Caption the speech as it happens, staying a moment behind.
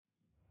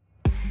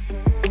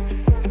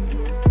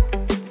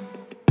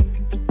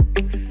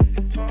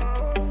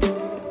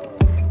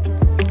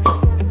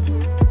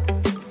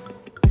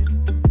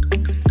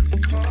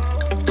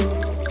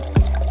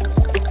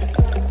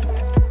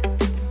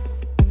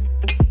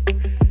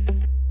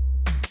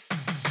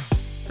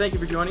Thank you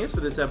for joining us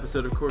for this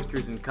episode of Course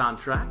Crews and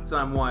Contracts.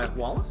 I'm Wyatt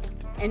Wallace.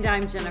 And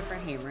I'm Jennifer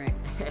Hamrick.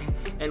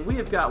 And we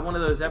have got one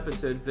of those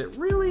episodes that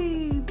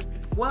really,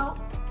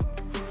 well,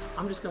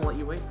 I'm just going to let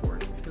you wait for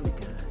it. It's going to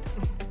be good.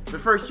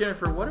 But first,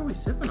 Jennifer, what are we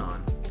sipping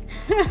on?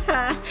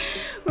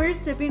 We're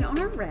sipping on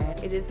a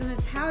red. It is an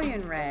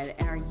Italian red.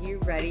 And are you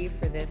ready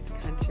for this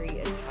country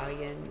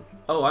Italian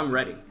Oh, I'm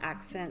ready.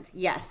 accent?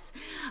 Yes.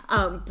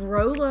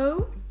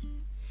 Brolo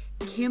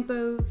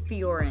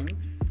Campofiorin.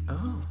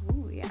 Oh.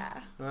 Ooh,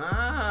 yeah.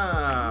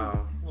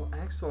 Wow. Well,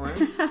 excellent.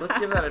 Let's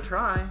give that a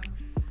try.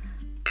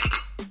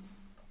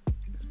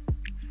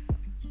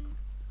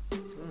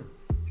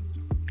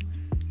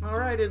 All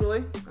right,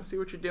 Italy. I see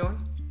what you're doing.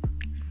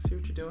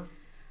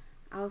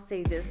 I'll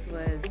say this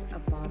was a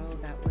bottle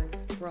that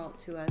was brought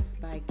to us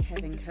by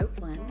Kevin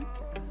Copeland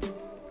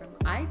from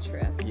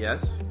iTrip.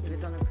 Yes. He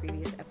was on a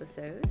previous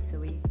episode, so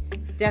we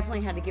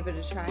definitely had to give it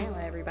a try and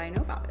let everybody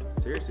know about it.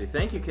 Seriously.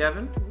 Thank you,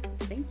 Kevin.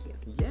 Thank you.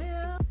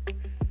 Yeah.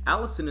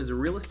 Allison is a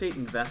real estate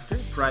investor,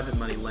 private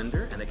money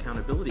lender, and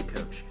accountability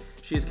coach.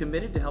 She is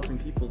committed to helping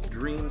people's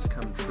dreams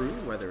come true,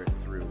 whether it's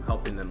through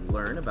helping them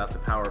learn about the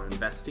power of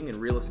investing in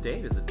real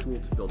estate as a tool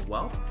to build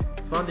wealth,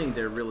 funding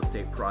their real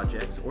estate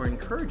projects, or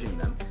encouraging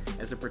them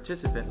as a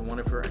participant in one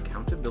of her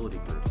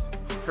accountability groups.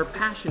 Her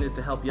passion is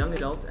to help young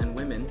adults and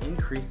women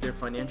increase their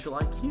financial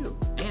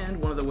IQ,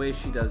 and one of the ways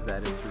she does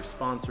that is through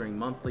sponsoring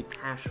monthly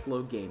cash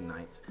flow game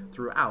nights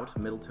throughout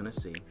Middle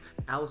Tennessee.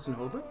 Allison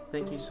Holbrook,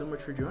 thank you so much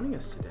for joining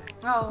us today.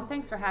 Oh,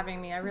 thanks for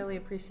having me. I really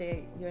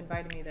appreciate you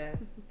inviting me to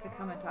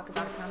come and talk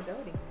about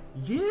accountability.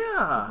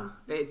 Yeah,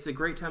 it's a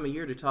great time of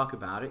year to talk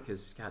about it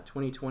because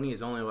 2020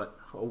 is only,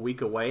 a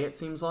week away, it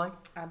seems like?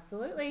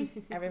 Absolutely.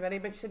 Everybody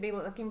but should be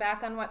looking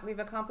back on what we've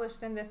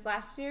accomplished in this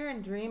last year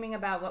and dreaming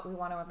about what we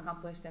want to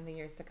accomplish in the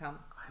years to come.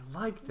 I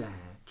like that.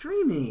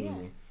 Dreaming.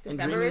 Yes. And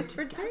December dreaming is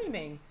for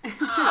dreaming.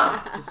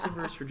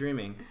 December is for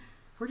dreaming.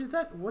 What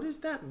is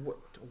that?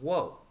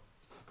 Whoa.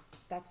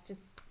 That's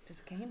just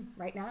came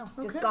right now.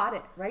 Okay. Just got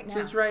it right now.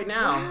 Just right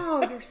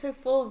now. Wow, you're so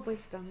full of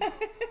wisdom.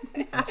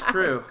 That's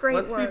true. Great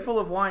Let's words. be full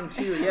of wine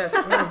too, yes.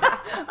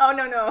 Oh,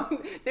 no.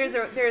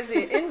 There's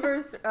an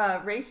inverse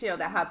ratio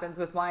that happens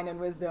with wine and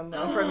wisdom,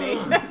 though, for me.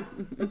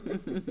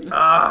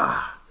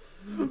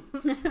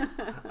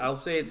 I'll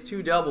say it's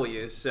 2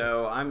 W's,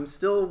 so I'm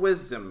still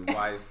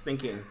wisdom-wise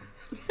thinking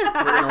we're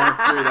going to work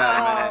through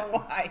that in a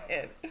minute.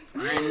 Wyatt.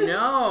 I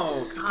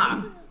know.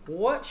 God.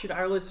 What should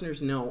our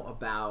listeners know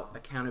about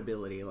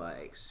accountability,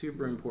 like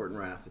super important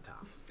right off the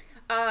top?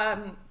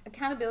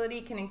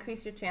 Accountability can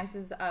increase your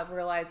chances of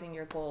realizing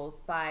your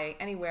goals by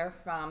anywhere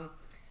from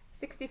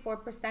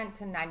 64%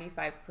 to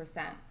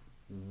 95%.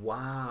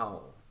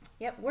 Wow.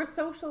 Yep, we're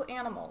social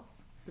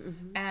animals.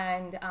 Mm-hmm.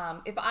 And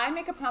if I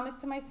make a promise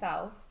to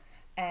myself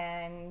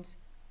and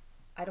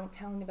I don't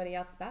tell anybody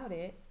else about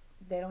it,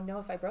 they don't know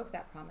if I broke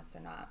that promise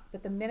or not.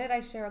 But the minute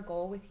I share a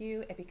goal with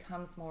you, it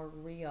becomes more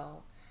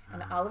real.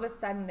 And all of a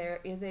sudden,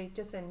 there is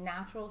just a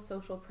natural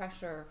social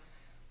pressure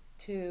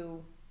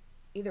to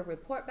either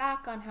report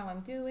back on how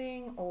I'm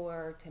doing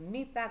or to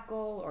meet that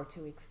goal or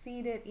to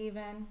exceed it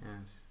even.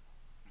 Yes.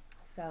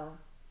 So.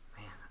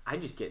 Man, I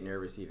just get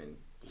nervous even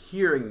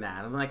hearing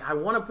that. I'm like, I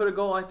want to put a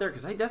goal out there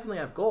because I definitely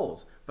have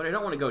goals, but I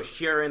don't want to go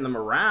sharing them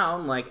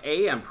around. Like,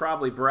 A, I'm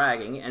probably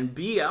bragging, and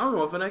B, I don't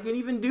know if I can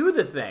even do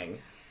the thing.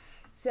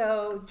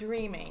 So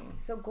dreaming.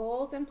 So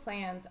goals and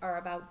plans are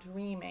about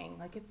dreaming.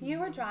 Like if you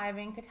were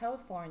driving to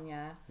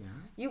California,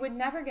 you would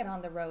never get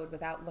on the road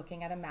without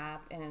looking at a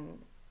map and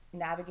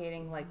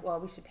navigating like, well,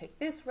 we should take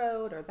this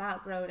road or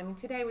that road. I mean,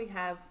 today we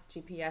have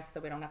GPS,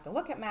 so we don't have to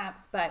look at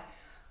maps, but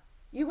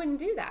you wouldn't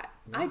do that.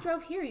 I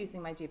drove here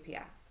using my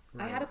GPS.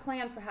 I had a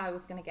plan for how I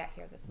was going to get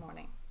here this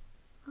morning.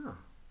 Huh.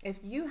 If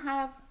you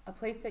have a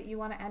place that you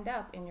want to end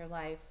up in your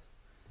life,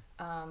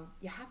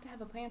 you have to have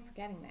a plan for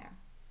getting there.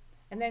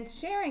 And then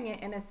sharing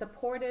it in a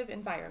supportive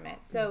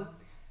environment. So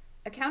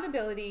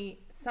accountability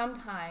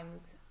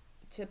sometimes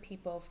to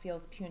people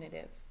feels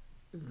punitive.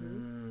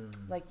 Mm-hmm.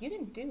 Like you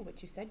didn't do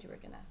what you said you were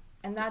going to.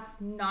 And that's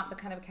not the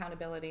kind of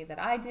accountability that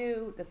I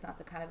do. That's not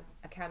the kind of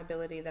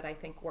accountability that I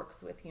think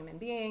works with human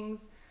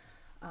beings.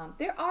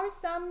 There are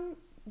some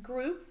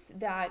groups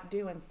that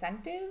do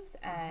incentives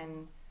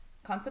and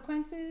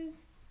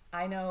consequences.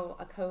 I know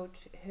a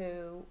coach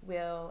who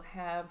will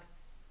have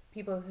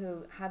people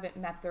who haven't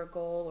met their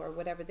goal or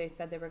whatever they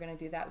said they were going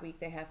to do that week,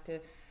 they have to,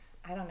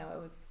 I don't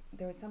know,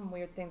 there was some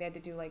weird thing. They had to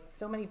do like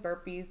so many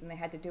burpees and they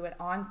had to do it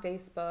on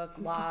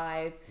Facebook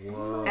Live.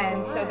 Whoa.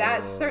 And so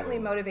that certainly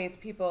motivates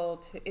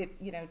people to,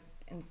 it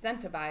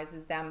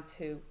incentivizes them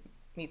to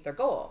meet their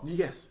goal.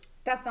 Yes.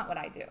 That's not what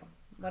I do.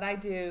 What I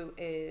do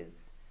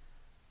is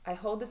I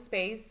hold a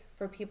space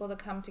for people to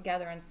come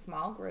together in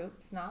small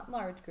groups, not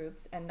large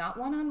groups, and not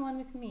one-on-one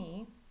with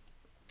me,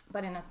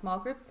 but in a small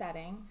group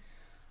setting.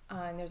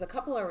 And there's a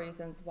couple of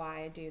reasons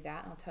why I do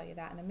that. I'll tell you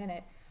that in a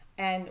minute.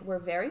 And we're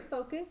very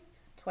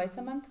focused. Twice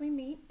a month we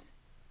meet.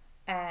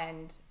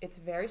 And it's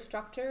very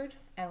structured.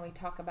 And we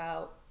talk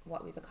about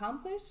what we've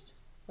accomplished,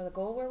 what the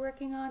goal we're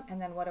working on,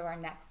 and then what are our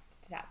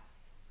next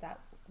steps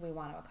that we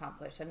want to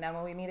accomplish. And then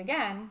when we meet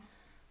again,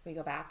 we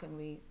go back and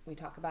we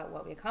talk about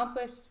what we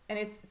accomplished, and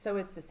it's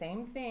the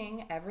same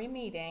thing every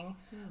meeting,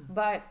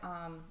 but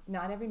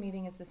not every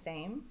meeting is the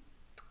same.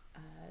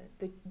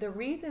 The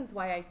reasons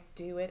why I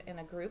do it in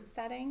a group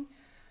setting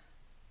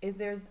is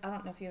I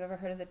don't know if you've ever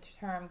heard of the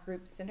term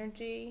group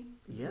synergy.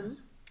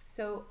 Yes.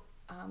 So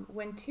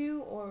when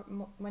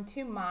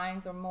two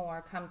minds or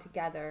more come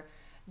together,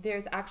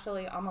 there's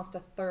actually almost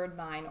a third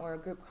mind or a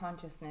group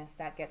consciousness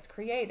that gets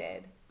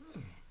created.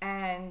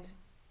 And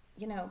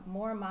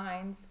more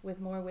minds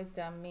with more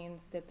wisdom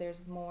means that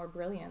there's more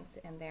brilliance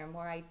in there,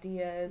 more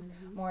ideas,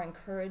 more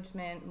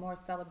encouragement, more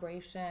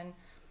celebration.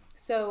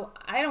 So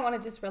I don't want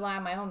to just rely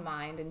on my own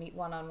mind and meet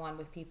one-on-one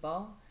with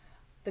people.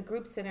 The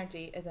group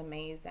synergy is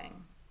amazing.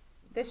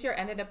 This year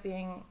ended up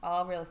being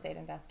all real estate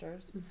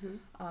investors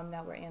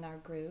that were in our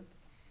group.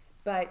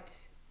 But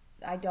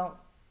I don't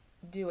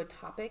do a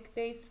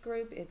topic-based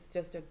group. It's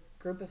just a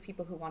group of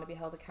people who want to be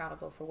held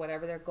accountable for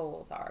whatever their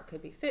goals are.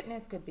 Could be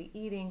fitness, could be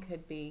eating,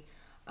 could be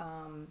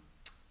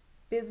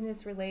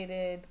business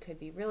related, could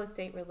be real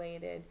estate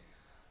related.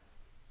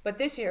 But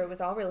this year it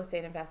was all real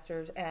estate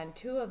investors, and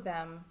two of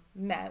them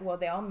met. Well,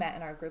 they all met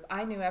in our group.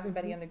 I knew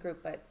everybody in the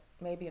group, but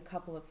maybe a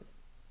couple of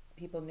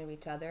people knew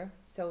each other.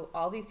 So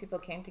all these people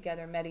came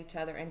together, met each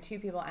other, and two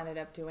people ended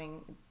up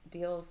doing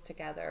deals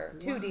together.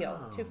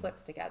 Wow. Two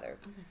flips together.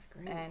 Oh, that's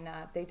great. And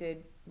they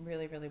did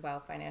really, really well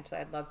financially.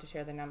 I'd love to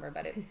share the number,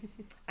 but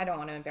I don't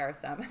want to embarrass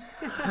them.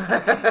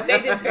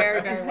 They did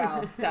very, very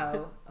well.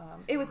 So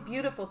it was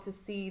beautiful to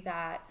see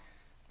that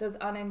those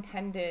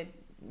unintended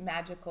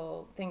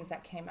magical things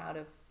that came out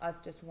of us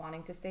just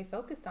wanting to stay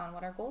focused on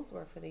what our goals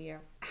were for the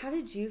year. How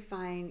did you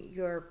find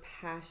your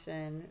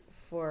passion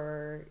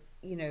for,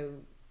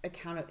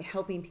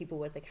 helping people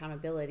with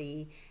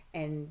accountability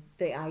and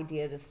the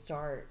idea to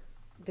start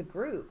the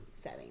group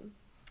setting?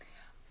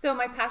 So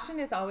my passion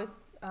has always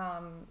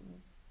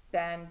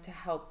been to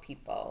help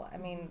people. I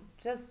mean,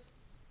 just,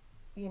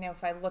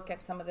 if I look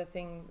at some of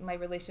my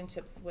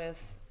relationships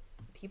with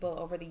people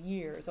over the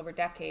years, over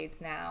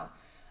decades now,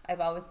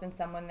 I've always been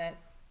someone that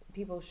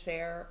people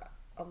share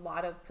a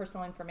lot of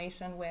personal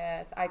information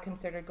with. I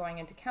considered going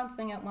into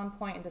counseling at one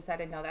point and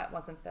decided, no, that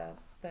wasn't the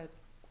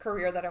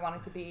career that I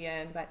wanted to be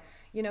in. But,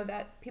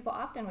 that people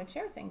often would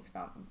share things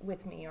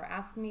with me or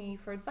ask me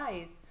for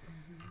advice.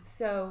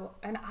 So,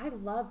 and I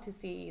love to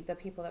see the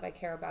people that I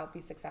care about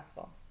be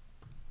successful.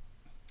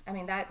 I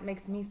mean, that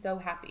makes me so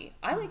happy.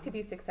 I like to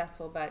be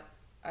successful, but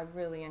I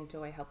really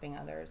enjoy helping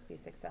others be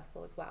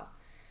successful as well.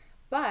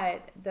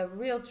 But the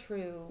real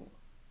true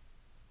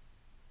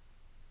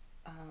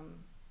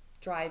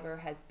driver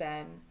has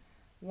been,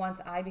 once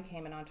I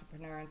became an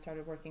entrepreneur and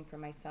started working for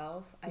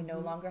myself, I no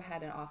longer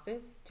had an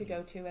office to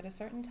go to at a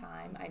certain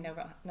time. I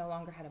no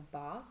longer had a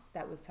boss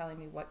that was telling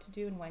me what to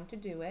do and when to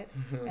do it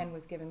and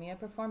was giving me a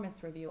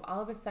performance review.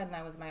 All of a sudden,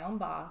 I was my own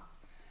boss,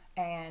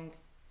 and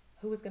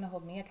who was going to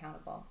hold me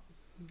accountable?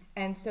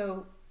 And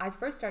so I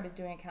first started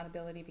doing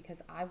accountability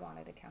because I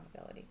wanted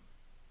accountability.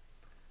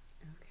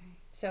 Okay.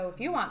 So if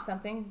you want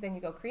something, then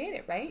you go create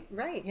it, right?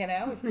 Right.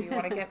 If you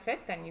want to get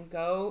fit, then you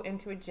go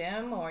into a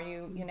gym or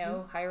you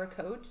hire a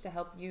coach to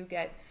help you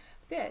get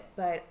fit.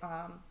 But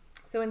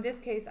so in this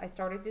case, I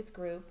started this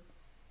group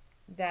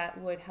that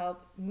would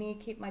help me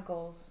keep my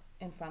goals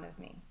in front of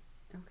me.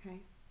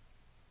 Okay.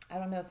 I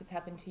don't know if it's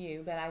happened to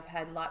you, but I've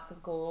had lots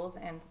of goals,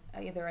 and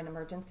either an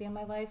emergency in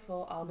my life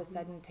will all of a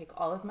sudden take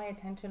all of my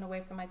attention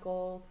away from my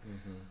goals,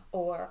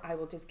 or I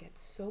will just get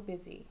so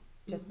busy,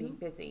 being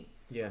busy.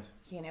 Yes.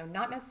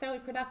 Not necessarily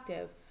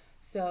productive.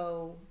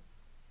 So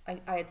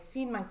I had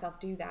seen myself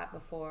do that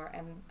before,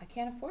 and I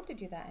can't afford to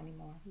do that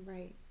anymore.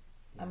 Right.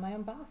 I'm my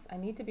own boss. I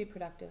need to be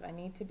productive. I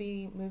need to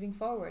be moving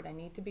forward. I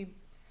need to be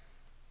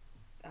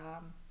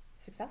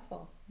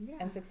successful. Yeah.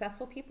 And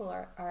successful people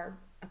are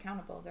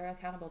accountable. They're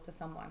accountable to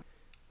someone.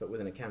 But with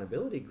an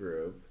accountability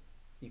group,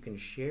 you can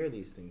share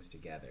these things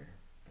together.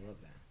 I love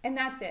that. And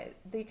that's it.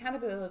 The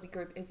accountability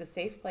group is a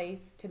safe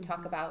place to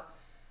talk about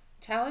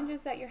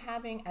challenges that you're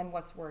having and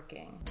what's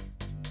working.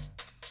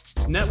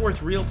 Net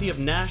Worth Realty of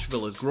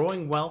Nashville is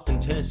growing wealth in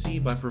Tennessee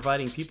by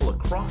providing people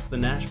across the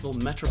Nashville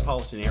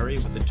metropolitan area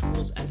with the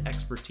tools and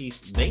expertise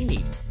they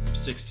need to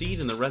succeed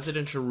in the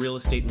residential real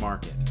estate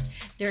market.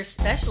 Their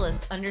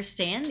specialists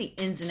understand the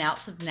ins and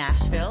outs of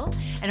Nashville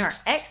and are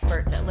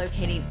experts at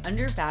locating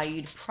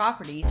undervalued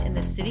properties in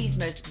the city's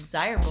most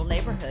desirable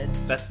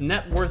neighborhoods. That's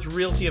Net Worth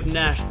Realty of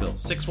Nashville,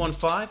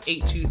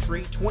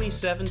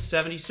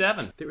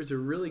 615-823-2777. There was a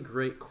really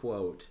great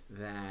quote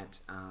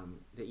that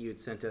you had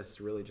sent us,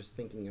 really just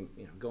thinking of,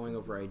 going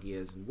over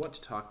ideas and what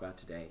to talk about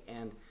today.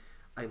 And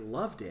I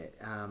loved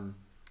it. And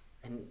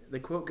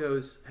the quote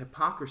goes,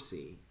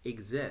 "Hypocrisy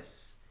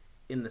exists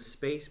in the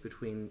space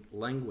between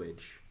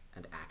language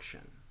and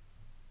action."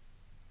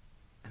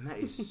 And that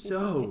is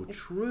so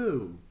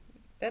true.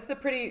 That's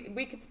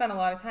we could spend a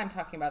lot of time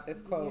talking about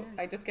this quote.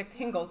 Yeah. I just get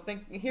tingles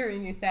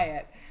hearing you say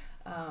it.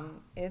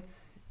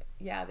 There's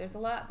a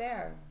lot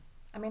there.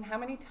 I mean, how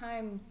many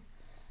times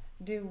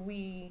do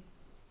we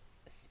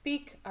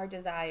speak our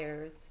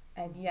desires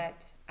and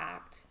yet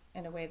act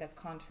in a way that's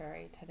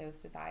contrary to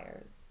those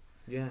desires?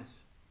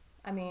 Yes.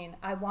 I mean,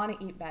 I want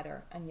to eat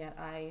better, and yet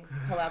I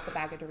pull out the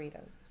bag of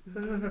Doritos.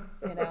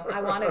 You know,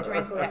 I want to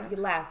drink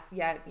less,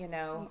 yet, you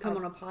know. You come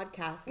on a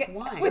podcast with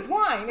wine. With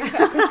wine,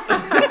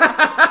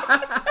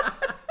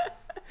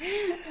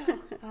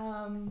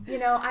 you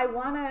know, I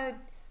want to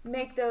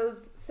make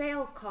those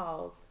sales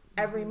calls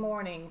every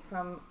morning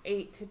from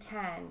 8 to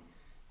 10,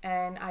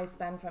 and I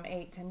spend from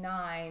 8 to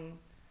 9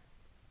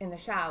 in the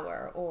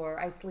shower, or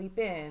I sleep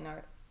in,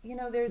 or, you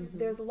know,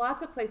 there's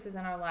lots of places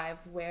in our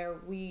lives where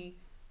we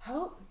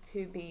hope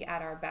to be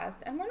at our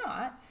best, and we're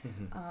not.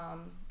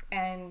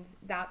 And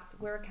that's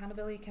where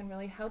accountability can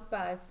really help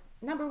us.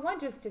 Number one,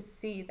 just to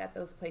see that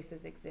those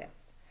places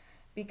exist.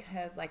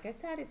 Because, like I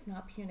said, it's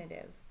not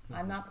punitive.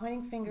 I'm not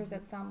pointing fingers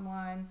at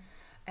someone.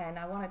 And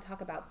I want to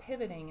talk about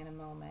pivoting in a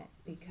moment,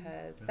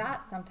 because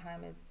that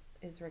sometimes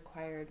is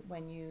required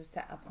when you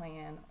set a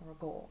plan or a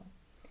goal.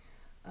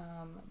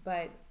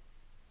 But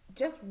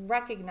just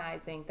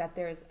recognizing that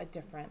there's a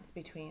difference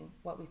between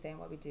what we say and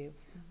what we do.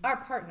 Our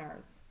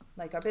partners,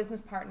 like our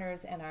business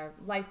partners and our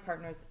life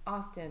partners,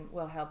 often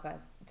will help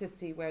us to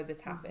see where this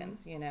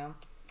happens, you know.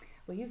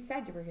 Well, you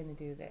said you were going to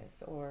do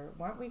this, or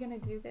weren't we going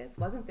to do this?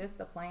 Wasn't this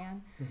the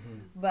plan?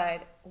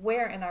 But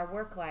where in our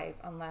work life,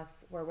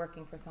 unless we're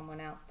working for someone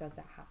else, does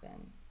that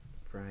happen?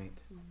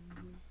 Right.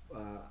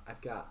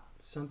 I've got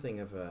something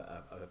of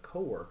a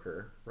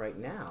coworker right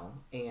now,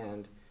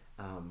 and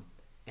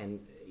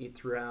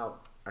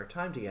throughout our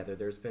time together,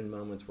 there's been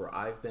moments where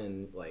I've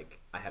been like,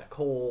 I had a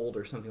cold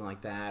or something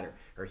like that,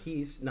 or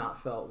he's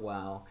not felt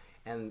well,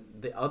 and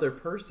the other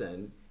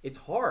person, it's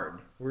hard.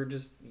 We're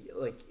just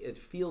like, it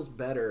feels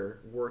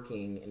better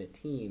working in a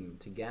team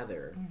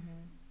together.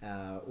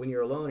 When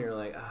you're alone, you're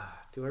like,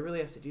 do I really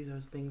have to do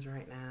those things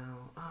right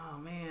now? Oh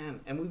man.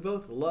 And we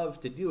both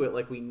love to do it,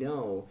 like we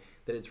know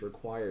that it's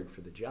required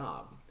for the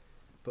job.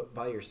 But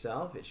by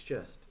yourself, it's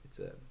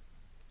a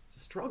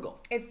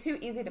struggle. It's too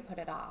easy to put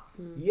it off.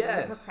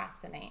 Yes. To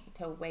procrastinate,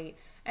 to wait.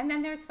 And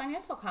then there's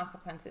financial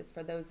consequences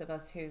for those of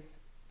us whose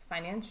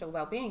financial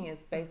well-being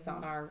is based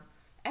on our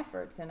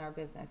efforts in our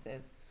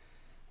businesses.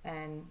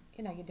 And,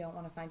 you know, you don't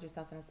want to find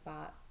yourself in a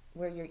spot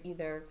where you're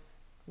either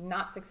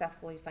not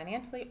successfully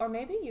financially, or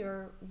maybe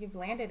you've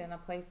landed in a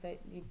place that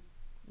you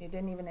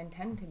didn't even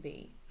intend to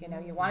be. You know,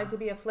 you wanted to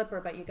be a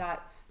flipper, but you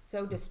got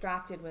so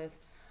distracted with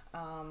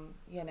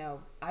you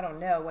know, I don't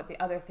know what the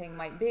other thing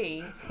might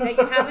be, that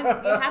you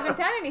haven't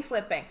done any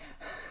flipping.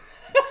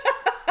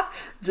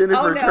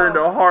 Jennifer turned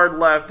a hard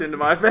left into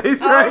my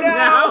face now.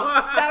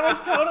 That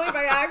was totally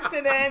by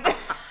accident.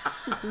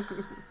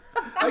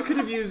 I could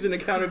have used an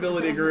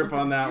accountability group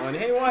on that one.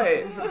 Hey,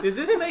 what? Does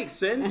this make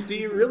sense? Do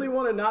you really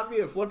want to not be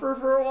a flipper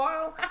for a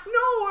while? No,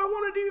 I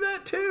want to do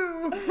that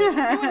too. You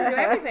want to do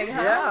everything,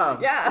 huh?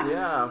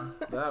 Yeah.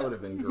 That would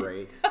have been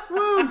great.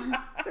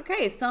 It's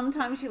okay.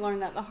 Sometimes you learn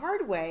that the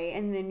hard way,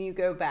 and then you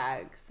go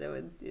back. So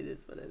it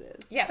is what it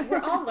is. Yeah,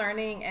 we're all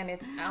learning, and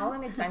it's all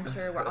an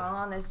adventure. We're all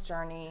on this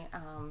journey.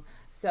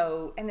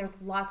 And there's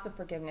lots of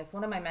forgiveness.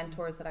 One of my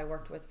mentors that I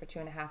worked with for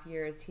 2.5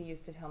 years, he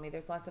used to tell me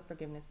there's lots of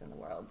forgiveness in the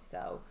world.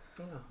 So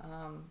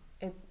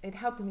it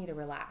helped me to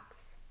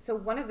relax. So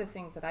one of the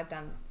things that I've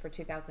done for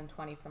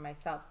 2020 for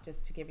myself,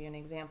 just to give you an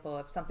example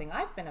of something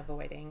I've been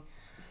avoiding,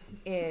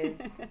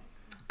 is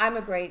I'm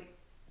a great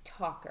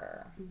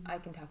talker. I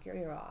can talk your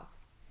ear off.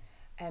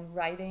 And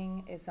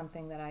writing is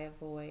something that I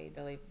avoid,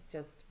 like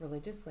just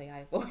religiously I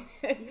avoid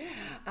it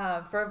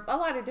for a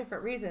lot of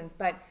different reasons.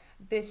 But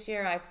this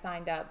year I've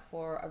signed up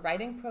for a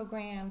writing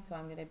program, so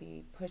I'm going to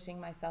be pushing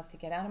myself to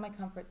get out of my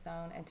comfort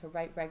zone and to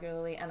write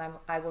regularly. And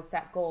I will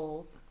set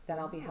goals that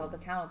I'll be held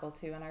accountable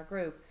to in our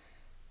group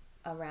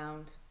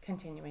around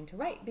continuing to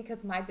write,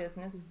 because my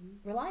business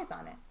relies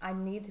on it. I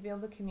need to be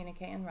able to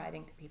communicate in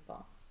writing to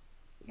people.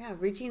 Yeah,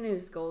 reaching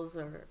those goals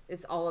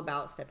is all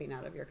about stepping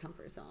out of your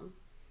comfort zone.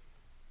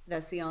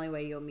 That's the only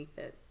way you'll meet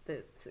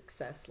the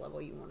success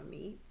level you want to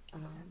meet.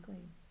 Exactly.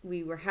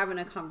 We were having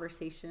a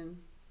conversation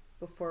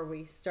before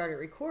we started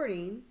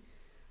recording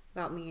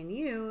about me and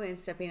you and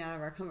stepping out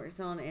of our comfort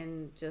zone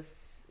and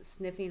just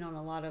sniffing on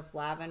a lot of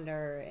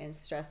lavender and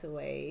stress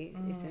away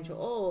essential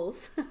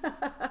oils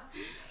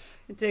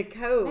to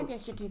cope. Maybe I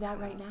should do that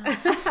right now.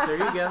 There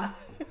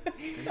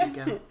you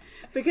go.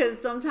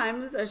 Because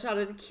sometimes a shot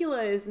of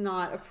tequila is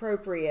not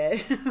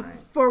appropriate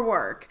for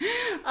work.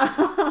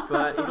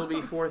 But it'll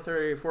be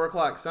 4:30, 4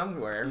 o'clock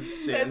somewhere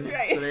soon. That's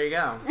right. So there you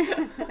go.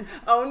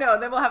 Oh no,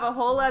 then we'll have a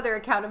whole other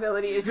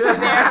accountability issue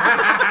there.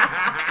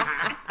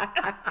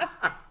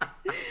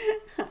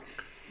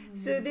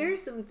 So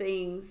there's some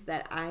things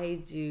that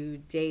I do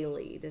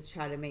daily to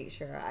try to make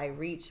sure I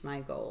reach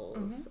my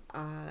goals.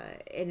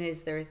 And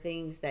is there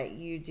things that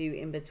you do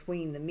in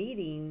between the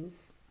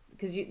meetings?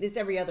 Because it's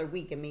every other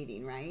week a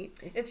meeting, right?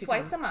 It's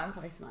twice a month.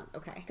 Twice a month,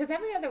 okay. Because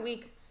every other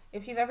week,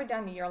 if you've ever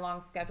done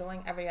year-long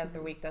scheduling, every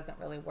other week doesn't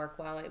really work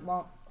well. It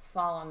won't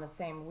fall on the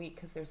same week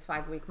because there's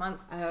 5-week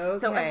months. Okay.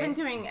 So I've been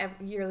doing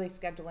yearly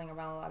scheduling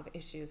around a lot of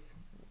issues.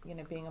 You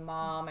know, being a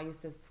mom, I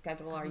used to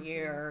schedule our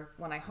year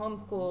when I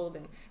homeschooled,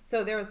 and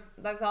so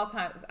that's all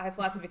time. I have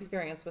lots of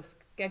experience with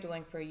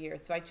scheduling for a year.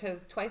 So I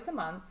chose twice a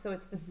month, so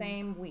it's the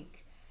same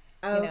week.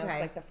 Oh, You know, okay. it's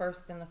like the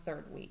first and the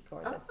third week,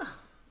 or this,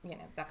 you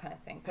know, that kind of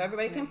thing. So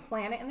everybody can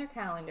plan it in their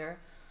calendar.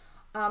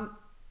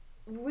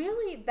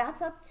 Really,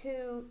 that's up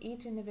to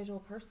each individual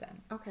person.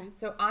 Okay.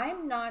 So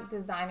I'm not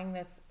designing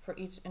this for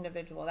each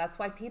individual. That's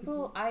why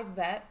people, I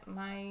vet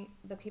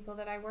the people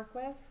that I work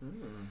with.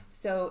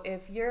 So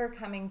if you're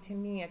coming to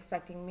me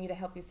expecting me to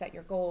help you set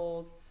your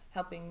goals,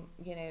 helping,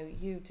 you know,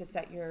 you to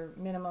set your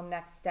minimum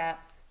next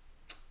steps,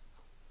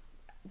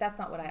 that's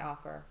not what I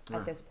offer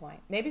at this point.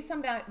 Maybe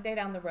some day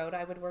down the road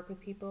I would work with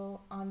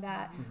people on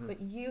that,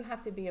 but you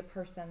have to be a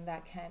person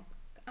that can,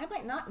 I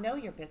might not know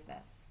your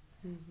business.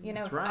 You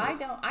know, That's if right.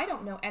 I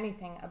don't know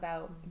anything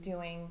about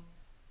doing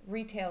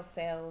retail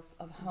sales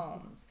of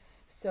homes.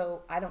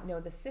 So I don't know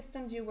the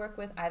systems you work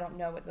with. I don't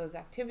know what those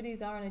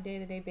activities are on a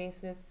day-to-day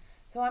basis.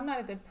 So I'm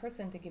not a good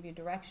person to give you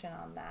direction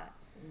on that.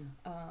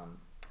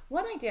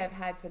 One idea I've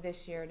had for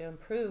this year to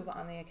improve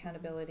on the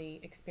accountability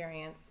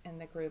experience in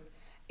the group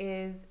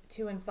is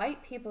to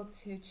invite people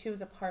to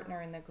choose a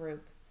partner in the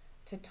group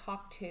to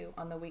talk to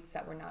on the weeks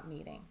that we're not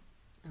meeting.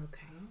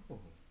 Okay.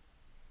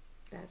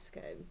 That's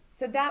good.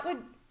 So that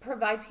would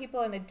provide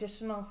people an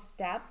additional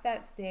step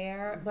that's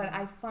there, but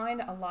I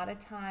find a lot of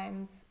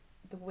times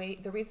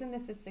the reason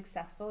this is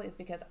successful is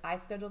because I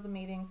schedule the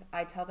meetings,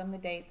 I tell them the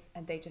dates,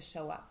 and they just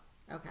show up.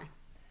 Okay.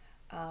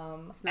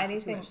 It's not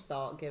anything too much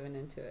thought given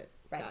into it.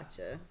 Right.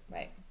 Gotcha.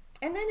 Right.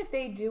 And then if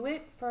they do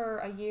it for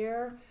a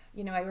year,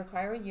 you know, I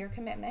require a year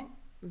commitment,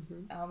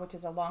 which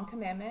is a long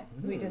commitment.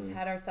 We just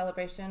had our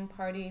celebration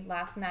party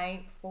last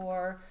night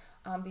for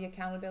the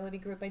accountability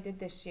group I did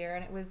this year,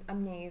 and it was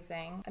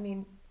amazing. I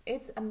mean,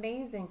 it's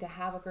amazing to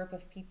have a group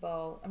of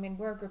people. I mean,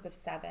 we're a group of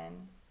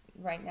 7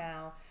 right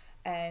now,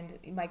 and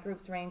my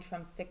groups range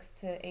from 6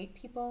 to 8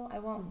 people. I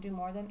won't do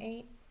more than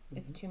 8.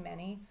 It's too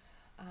many.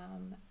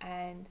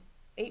 And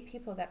 8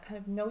 people that kind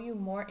of know you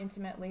more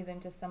intimately than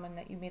just someone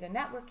that you meet at a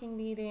networking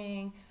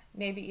meeting,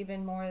 maybe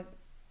even more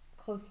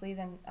closely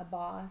than a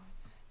boss.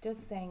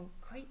 Just saying,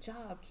 great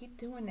job, keep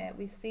doing it.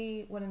 We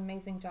see what an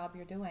amazing job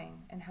you're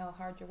doing and how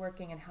hard you're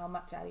working and how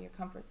much out of your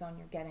comfort zone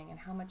you're getting and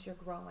how much you're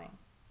growing.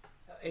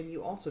 And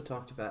you also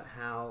talked about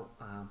how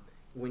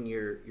when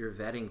you're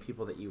vetting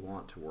people that you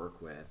want to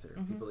work with or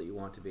people that you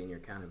want to be in your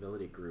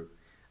accountability group,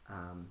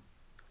 and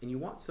you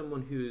want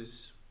someone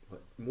who's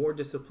more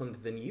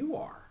disciplined than you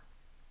are.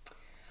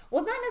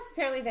 Well, not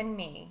necessarily than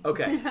me.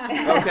 Okay.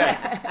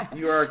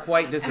 You are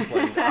quite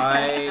disciplined.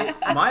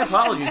 My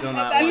apologies on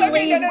that That's one.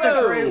 okay, no, no,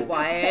 no. Group,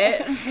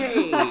 Wyatt.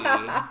 Hey. So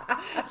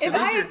If I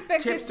these are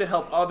expected- tips to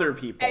help other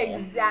people.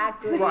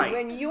 Exactly. Right.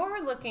 When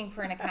you're looking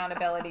for an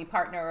accountability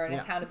partner or an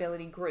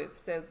accountability group,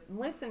 so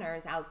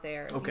listeners out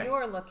there, if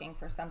you're looking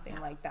for something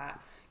like that,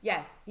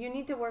 yes, you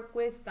need to work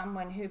with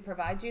someone who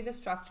provides you the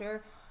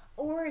structure.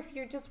 Or if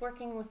you're just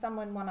working with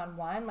someone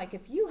one-on-one, like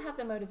if you have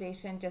the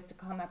motivation just to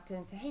come up to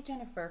and say, hey,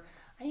 Jennifer,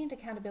 I need an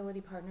accountability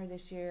partner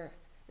this year.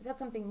 Is that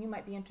something you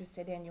might be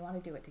interested in? You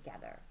want to do it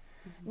together.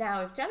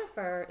 Now, if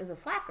Jennifer is a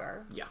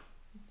slacker,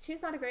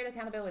 she's not a great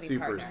accountability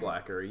partner. Super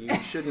slacker. You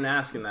shouldn't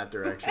ask in that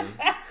direction.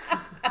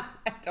 I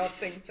don't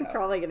think so. You're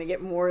probably going to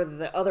get more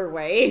the other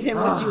way than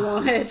what you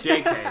wanted.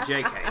 JK.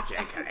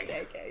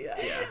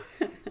 Yeah.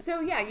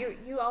 So yeah,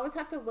 you always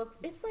have to look.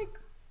 It's like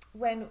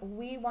when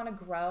we want to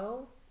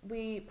grow,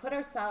 we put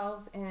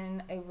ourselves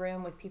in a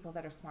room with people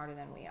that are smarter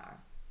than we are,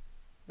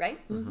 right?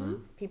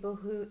 People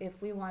who, if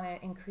we want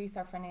to increase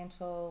our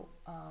financial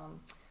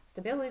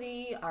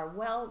stability, our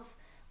wealth,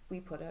 we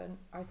put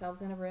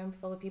ourselves in a room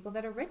full of people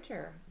that are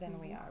richer than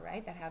we are,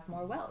 right? That have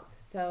more wealth.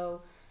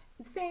 So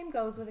the same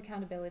goes with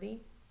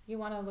accountability. You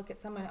want to look at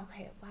someone,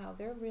 okay, wow,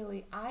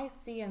 I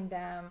see in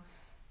them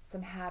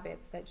some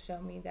habits that show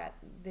me that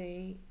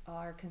they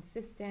are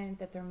consistent,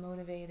 that they're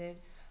motivated.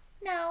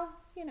 Now,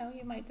 you know,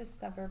 you might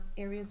discover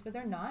areas where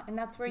they're not, and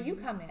that's where you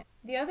come in.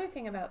 The other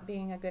thing about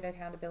being a good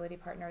accountability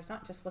partner is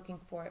not just looking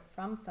for it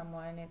from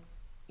someone, it's,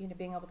 you know,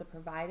 being able to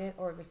provide it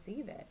or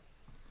receive it.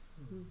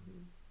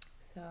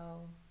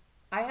 So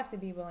I have to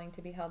be willing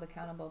to be held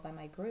accountable by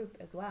my group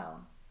as well.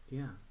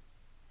 Yeah.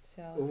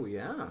 So, Oh,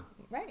 yeah.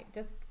 right.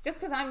 Just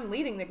because I'm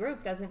leading the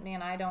group doesn't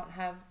mean I don't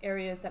have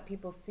areas that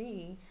people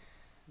see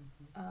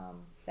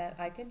that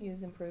I could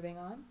use improving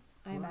on,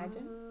 I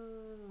imagine.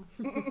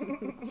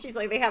 She's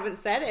like, they haven't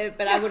said it,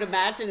 but I would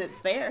imagine it's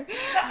there.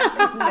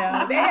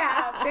 No, they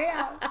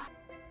have.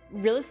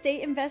 Real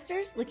estate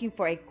investors looking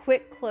for a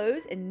quick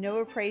close and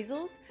no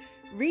appraisals?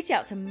 Reach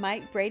out to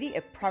Mike Brady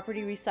at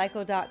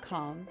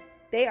PropertyRecycle.com.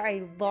 They are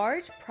a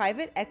large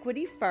private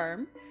equity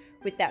firm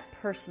with that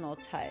personal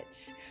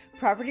touch.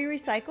 Property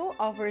Recycle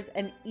offers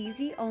an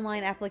easy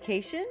online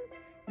application,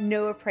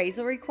 no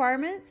appraisal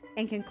requirements,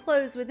 and can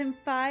close within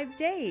 5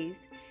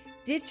 days.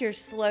 Ditch your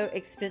slow,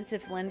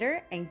 expensive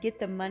lender and get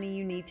the money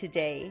you need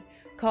today.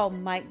 Call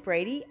Mike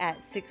Brady at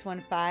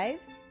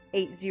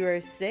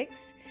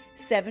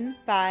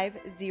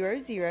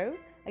 615-806-7500.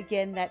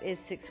 Again, that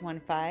is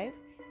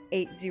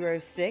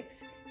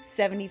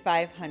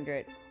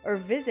 615-806-7500. Or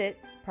visit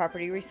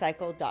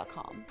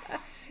propertyrecycle.com.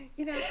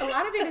 You know, a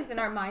lot of it is in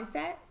our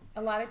mindset.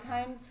 A lot of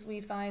times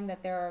we find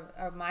that there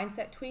are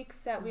mindset tweaks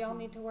that we all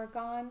need to work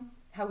on.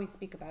 How we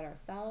speak about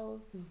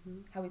ourselves,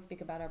 how we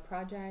speak about our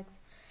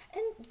projects.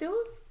 And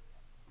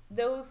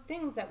those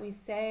things that we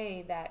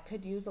say that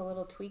could use a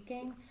little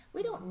tweaking,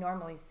 we don't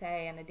normally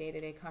say in a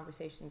day-to-day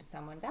conversation to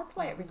someone. That's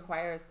why it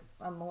requires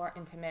a more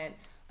intimate,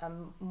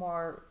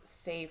 more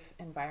safe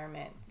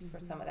environment for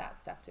some of that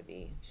stuff to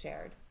be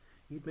shared.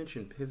 You'd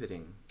mentioned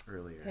pivoting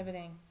earlier.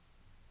 Pivoting.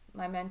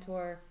 My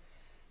mentor,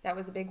 that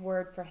was a big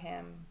word for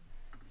him.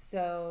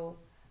 So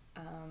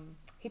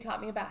he taught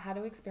me about how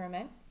to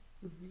experiment.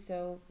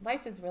 So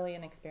life is really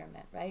an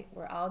experiment, right?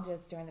 We're all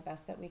just doing the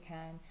best that we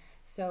can.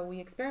 So we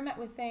experiment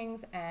with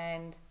things,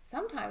 and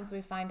sometimes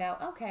we find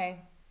out,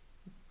 okay,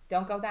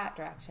 don't go that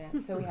direction.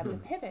 So we have to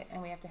pivot,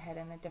 and we have to head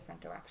in a different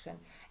direction.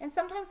 And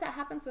sometimes that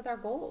happens with our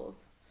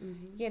goals.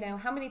 You know,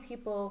 how many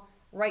people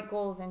write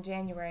goals in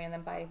January, and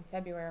then by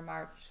February or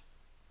March,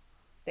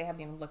 they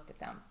haven't even looked at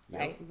them,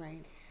 right?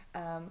 Right.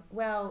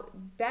 Well,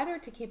 better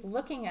to keep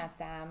looking at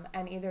them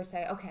and either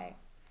say, okay,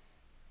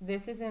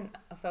 this isn't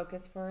a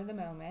focus for the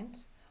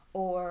moment,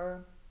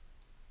 or,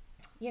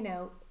 you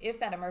know, if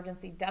that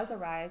emergency does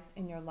arise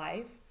in your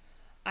life,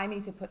 I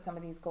need to put some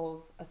of these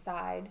goals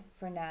aside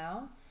for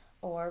now,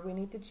 or we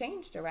need to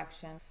change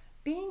direction.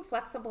 Being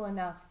flexible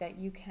enough that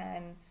you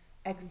can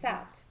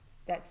accept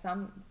that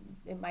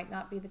it might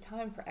not be the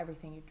time for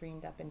everything you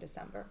dreamed up in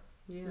December.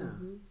 Yeah.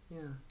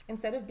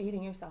 Instead of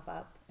beating yourself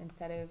up,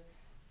 instead of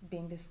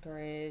being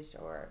discouraged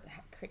or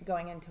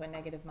going into a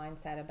negative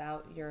mindset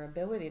about your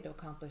ability to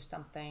accomplish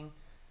something.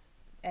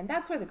 And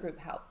that's where the group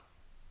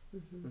helps.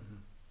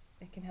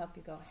 It can help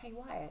you go, hey,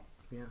 Wyatt,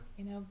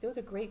 you know, those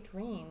are great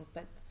dreams,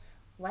 but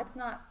let's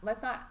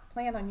not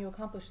plan on you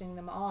accomplishing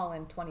them all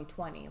in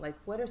 2020. Like,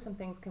 what are some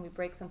things, can we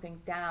break some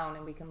things down,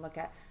 and we can look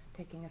at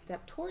taking a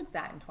step towards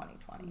that in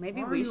 2020.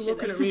 Maybe Why we are you should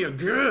looking at me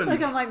again?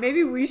 like I'm like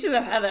maybe we should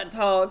have had that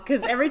talk,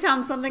 because every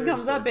time something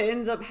comes up, it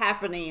ends up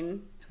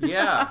happening.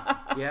 Yeah,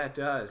 it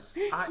does.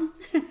 I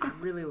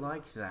really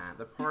like that.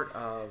 The part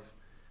of,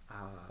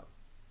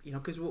 you know,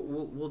 because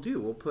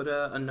we'll put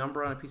a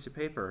number on a piece of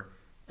paper,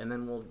 and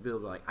then we'll be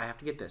like, I have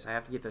to get this, I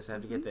have to get this, I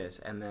have to get this,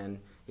 and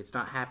then it's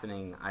not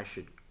happening. I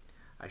should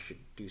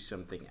do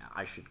something.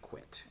 I should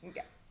quit.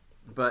 Yeah.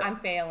 But I'm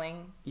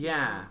failing.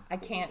 Yeah. I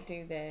can't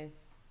do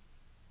this.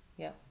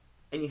 Yep.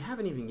 And you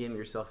haven't even given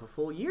yourself a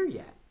full year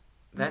yet.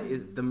 That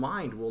is, the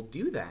mind will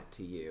do that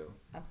to you.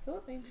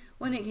 Absolutely.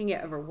 When it can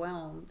get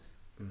overwhelmed.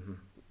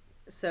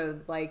 So,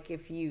 like,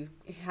 if you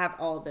have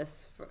all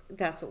this,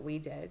 that's what we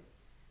did.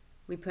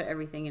 We put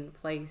everything into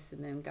place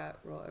and then got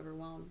real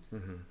overwhelmed.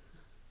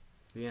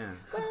 Yeah.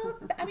 Well,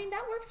 I mean,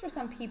 that works for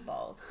some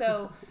people.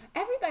 So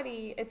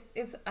everybody,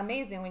 it's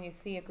amazing when you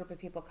see a group of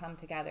people come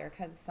together,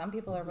 because some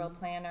people are real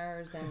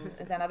planners,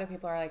 and then other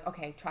people are like,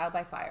 okay, trial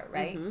by fire,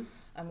 right?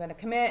 I'm going to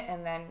commit,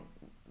 and then,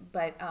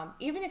 but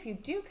even if you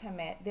do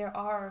commit, there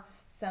are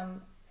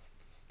some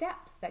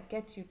steps that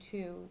get you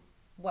to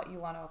what you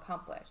want to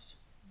accomplish.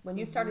 When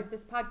you started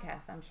this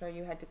podcast, I'm sure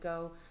you had to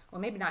go,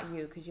 well, maybe not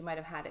you, because you might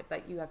have had it,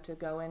 but you have to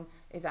go and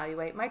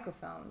evaluate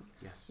microphones.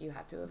 Yes. You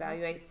have to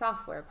evaluate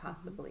software,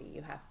 possibly.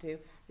 You have to,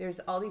 there's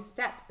all these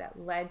steps that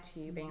led to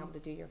you being able to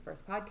do your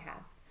first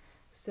podcast.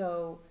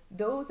 So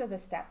those are the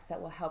steps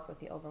that will help with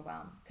the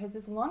overwhelm. Because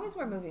as long as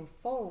we're moving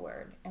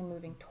forward and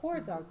moving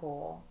towards our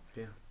goal,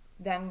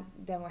 then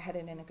we're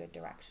headed in a good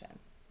direction,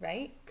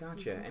 right?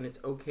 Gotcha. And it's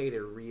okay to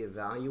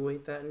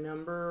reevaluate that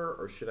number,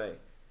 or should I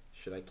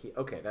keep?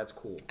 Okay, that's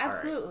cool.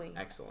 Absolutely. All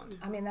right. Excellent.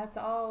 I mean, that's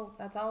all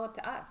up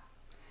to us.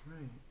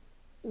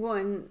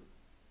 Right.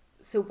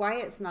 So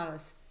Wyatt's not a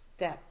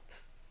step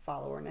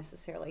follower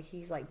necessarily.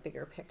 He's like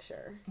bigger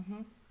picture.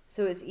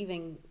 So it's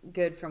even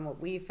good from what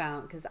we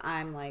found, because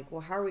I'm like,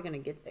 well, how are we going to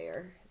get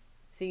there?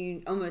 So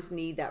you almost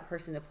need that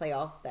person to play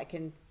off that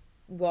can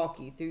walk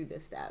you through the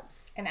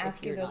steps And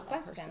ask you those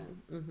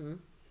questions.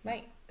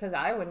 Right. Because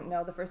I wouldn't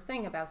know the first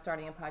thing about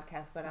starting a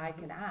podcast, but I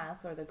can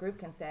ask, or the group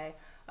can say,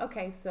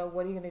 okay, so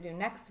what are you going to do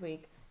next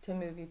week to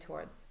move you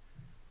towards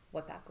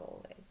what that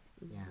goal is?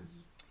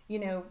 Yes. You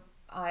know,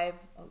 I've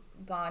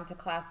gone to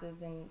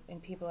classes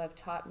and people have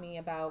taught me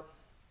about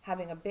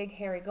having a big,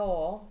 hairy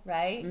goal,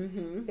 right?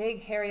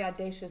 Big, hairy,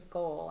 audacious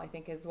goal, I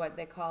think is what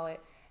they call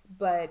it.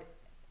 But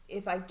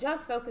if I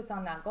just focus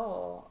on that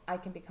goal, I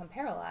can become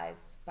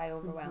paralyzed by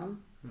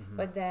overwhelm.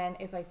 But then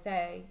if I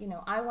say, you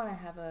know, I want to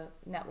have a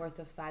net worth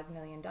of $5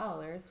 million,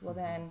 well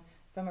then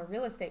from a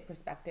real estate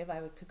perspective,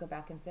 could go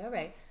back and say, all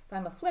right, if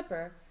I'm a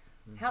flipper,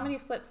 how many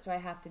flips do I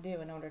have to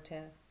do in order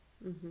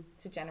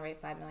to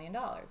generate $5 million?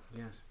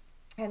 Yes.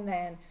 And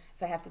then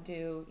if I have to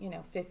do,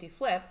 50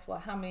 flips, well,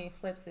 how many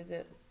flips is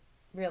it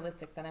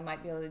realistic that I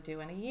might be able to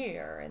do in a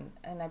year?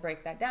 And I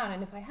break that down.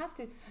 And if I have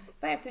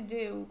to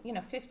do,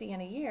 50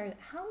 in a year,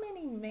 how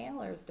many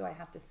mailers do I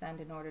have to send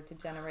in order to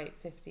generate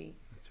 50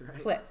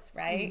 flips,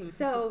 right?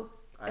 So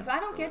if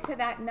I don't get to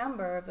that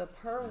number of a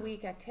per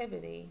week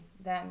activity,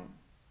 then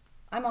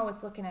I'm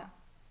always looking at,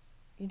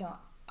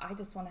 I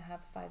just want to have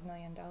 $5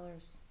 million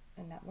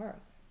in net worth.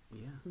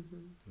 Yeah.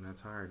 And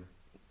that's hard.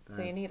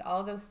 So you need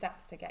all those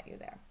steps to get you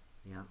there.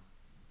 Yeah.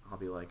 I'll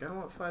be like, I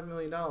want $5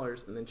 million.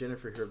 And then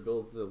Jennifer here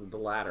builds the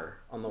ladder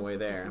on the way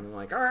there. And I'm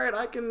like, all right,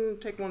 I can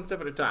take one step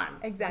at a time.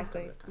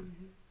 Exactly.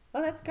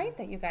 Well, that's great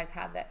that you guys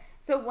have that.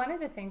 So one of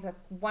the things that's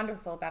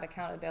wonderful about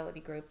accountability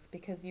groups,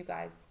 because you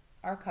guys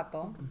are a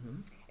couple,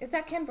 is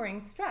that can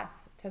bring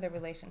stress to the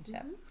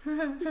relationship.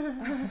 Right,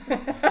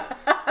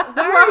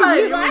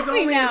 it was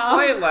only a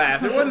slight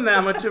laugh. It wasn't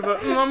that much of a,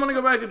 I'm going to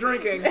go back to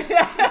drinking.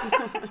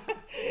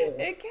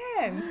 It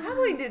can.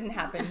 Probably didn't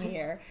happen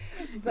here.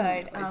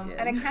 But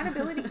an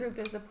accountability group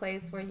is a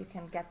place where you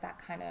can get that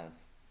kind of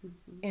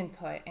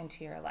input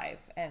into your life.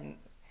 And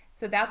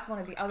so that's one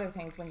of the other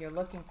things when you're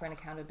looking for an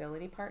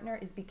accountability partner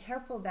is be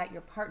careful that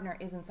your partner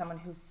isn't someone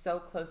who's so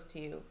close to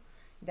you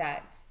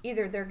that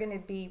either they're going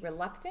to be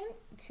reluctant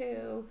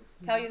to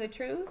tell you the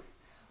truth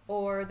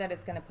or that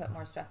it's going to put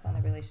more stress on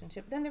the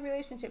relationship than the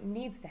relationship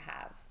needs to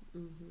have.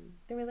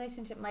 The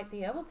relationship might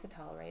be able to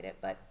tolerate it,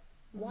 but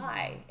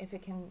why? If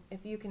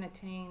you can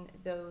attain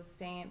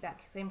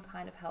that same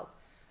kind of help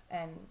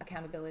and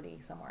accountability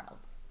somewhere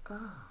else.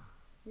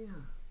 Yeah.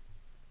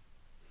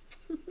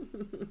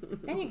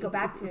 Then you go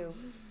back to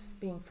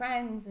being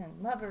friends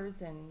and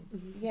lovers and,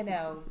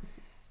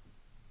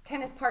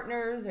 tennis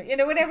partners or,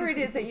 whatever it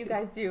is that you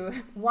guys do.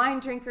 Wine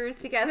drinkers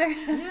together.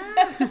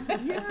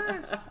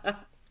 Yes.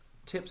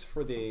 Tips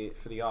for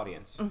the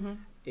audience.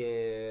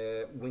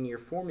 When you're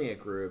forming a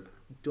group,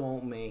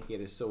 don't make it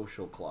a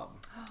social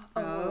club.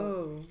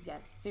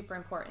 Yes, super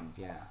important.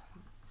 Yeah.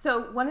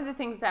 So one of the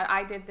things that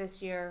I did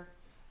this year,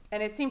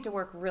 and it seemed to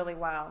work really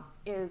well,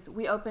 is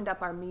we opened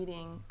up our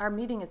meeting. Our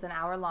meeting is an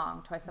hour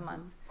long, twice a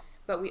month,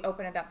 but we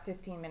open it up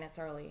 15 minutes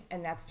early,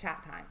 and that's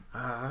chat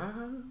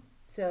time.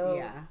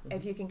 So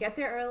if you can get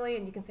there early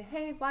and you can say,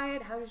 hey,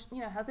 Wyatt, how's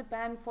it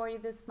been for you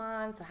this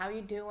month? How are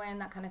you doing?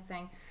 That kind of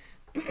thing.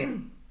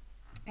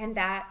 And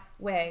that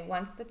way,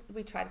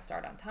 we try to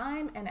start on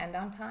time and end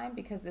on time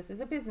because this is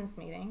a business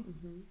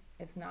meeting.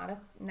 It's not a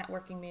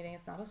networking meeting.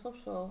 It's not a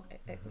social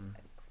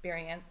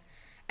experience.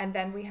 And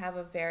then we have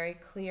a very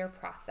clear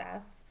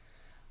process.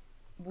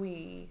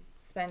 We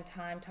spend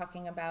time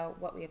talking about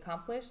what we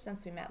accomplished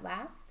since we met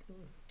last.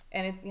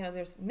 And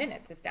there's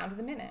minutes. It's down to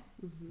the minute.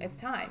 It's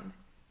timed.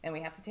 And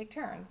we have to take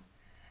turns.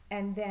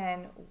 And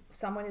then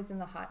someone is in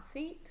the hot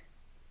seat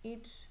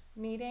each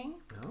meeting.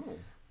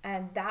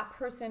 And that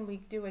person, we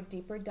do a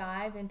deeper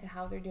dive into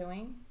how they're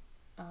doing.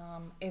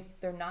 If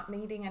they're not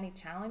meeting any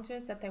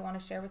challenges that they want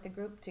to share with the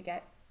group to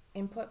get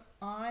input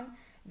on,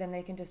 then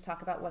they can just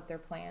talk about what their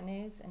plan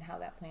is and how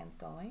that plan's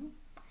going.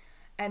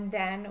 And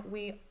then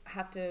we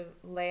have to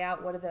lay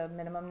out what are the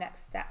minimum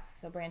next steps.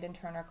 So Brandon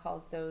Turner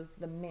calls those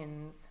the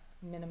MINS,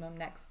 minimum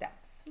next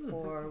steps,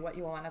 for what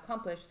you want to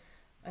accomplish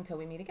until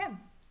we meet again.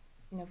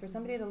 For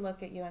somebody to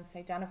look at you and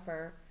say,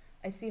 Jennifer,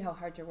 I see how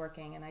hard you're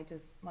working, and I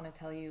just want to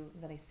tell you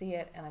that I see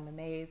it, and I'm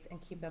amazed,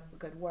 and keep up the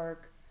good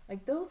work.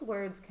 Like, those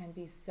words can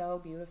be so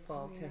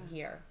beautiful to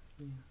hear.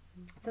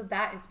 So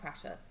that is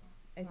precious.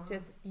 It's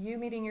just you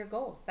meeting your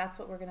goals. That's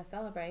what we're going to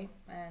celebrate,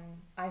 and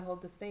I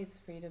hold the space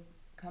for you to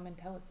come and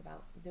tell us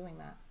about doing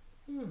that.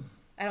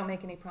 I don't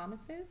make any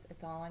promises.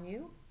 It's all on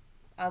you.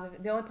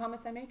 The only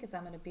promise I make is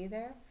I'm going to be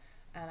there,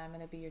 and I'm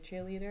going to be your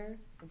cheerleader.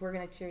 We're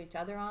going to cheer each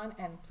other on,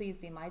 and please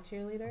be my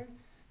cheerleader.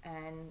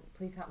 And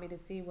please help me to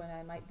see when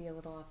I might be a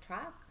little off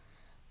track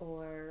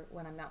or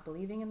when I'm not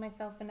believing in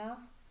myself enough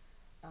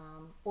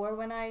or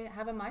when I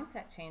have a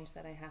mindset change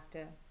that I have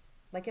to.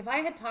 Like if I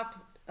had talked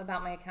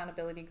about my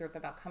accountability group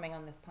about coming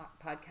on this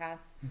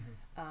podcast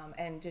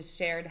and just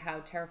shared how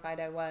terrified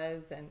I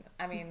was, and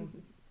I mean,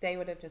 they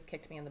would have just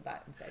kicked me in the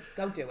butt and said,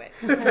 go do it.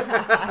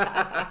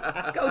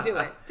 Go do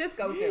it. Just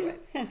go do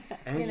it.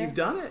 And you've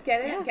done it.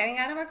 Getting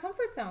out of our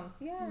comfort zones.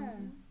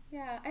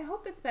 Yeah, I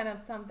hope it's been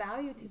of some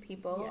value to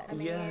people. I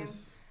mean, I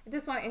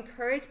just want to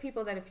encourage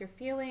people that if you're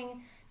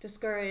feeling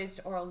discouraged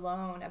or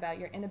alone about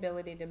your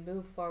inability to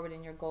move forward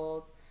in your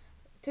goals,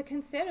 to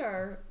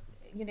consider,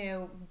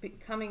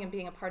 coming and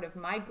being a part of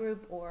my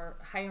group or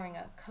hiring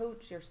a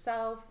coach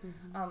yourself.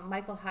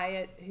 Michael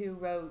Hyatt, who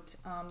wrote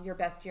Your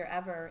Best Year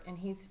Ever, and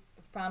he's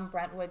from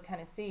Brentwood,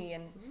 Tennessee,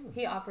 and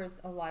he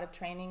offers a lot of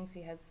trainings.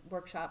 He has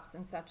workshops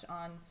and such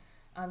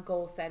on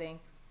goal setting.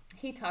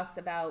 He talks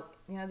about,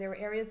 there were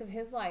areas of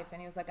his life, and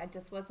he was like, I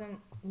just wasn't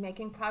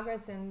making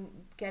progress in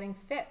getting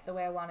fit the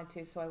way I wanted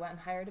to, so I went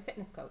and hired a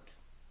fitness coach,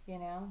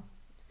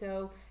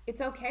 So it's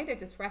okay to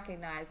just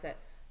recognize that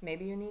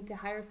maybe you need to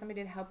hire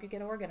somebody to help you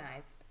get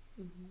organized.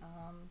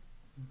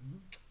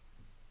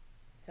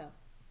 So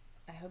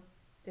I hope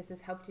this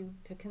has helped you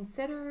to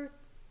consider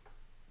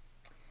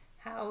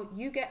how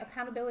you get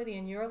accountability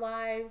in your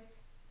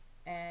lives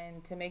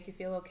and to make you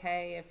feel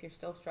okay if you're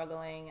still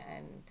struggling,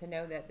 and to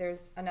know that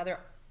there's another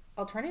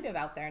alternative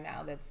out there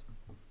now that's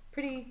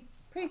pretty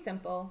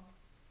simple.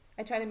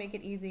 I try to make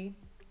it easy.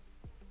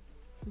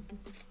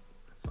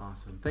 That's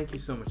awesome. Thank you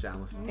so much,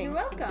 Allison. You're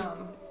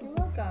welcome. You're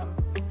welcome.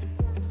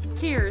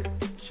 Cheers.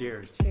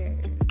 Cheers.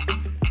 Cheers.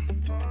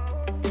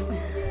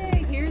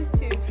 Yay, here's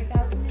to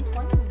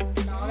 2020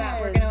 and all that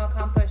we're going to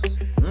accomplish.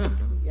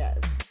 Yes.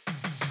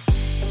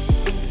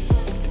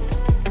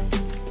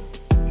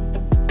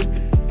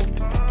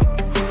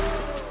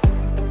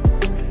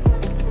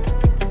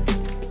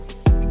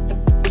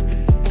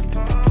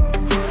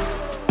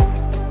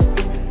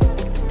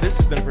 This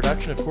has been a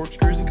production of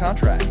Corkscrews and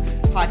Contracts.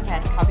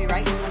 Podcast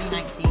copyright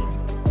 2019.